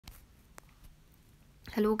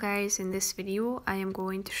Hello guys, in this video I am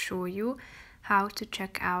going to show you how to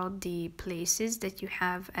check out the places that you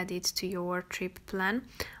have added to your trip plan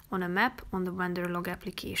on a map on the Wanderlog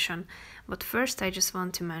application. But first I just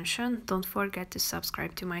want to mention, don't forget to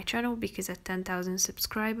subscribe to my channel because at 10,000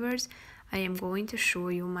 subscribers I am going to show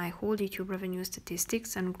you my whole YouTube revenue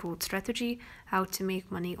statistics and growth strategy, how to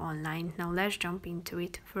make money online. Now let's jump into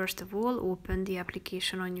it. First of all, open the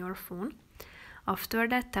application on your phone. After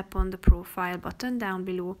that, tap on the profile button down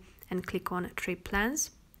below and click on trip plans,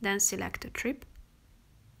 then select a trip.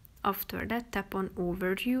 After that, tap on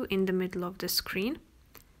overview in the middle of the screen.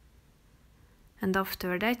 And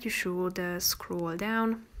after that, you should scroll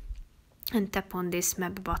down and tap on this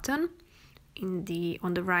map button on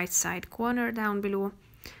the right side corner down below.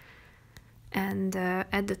 And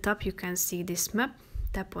at the top you can see this map.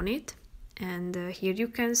 Tap on it. And here you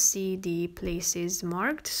can see the places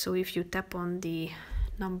marked. So if you tap on the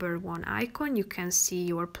number 1 icon, you can see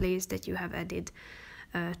your place that you have added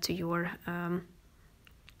to your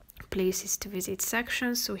places to visit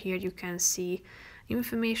section. So here you can see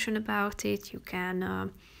information about it. You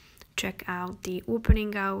can check out the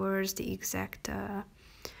opening hours, the exact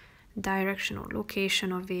direction or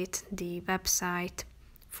location of it, the website,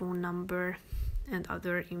 phone number, and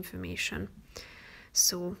other information.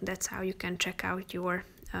 So that's how you can check out your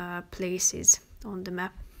places on the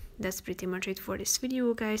map. That's pretty much it for this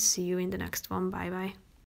video, guys. See you in the next one. Bye bye.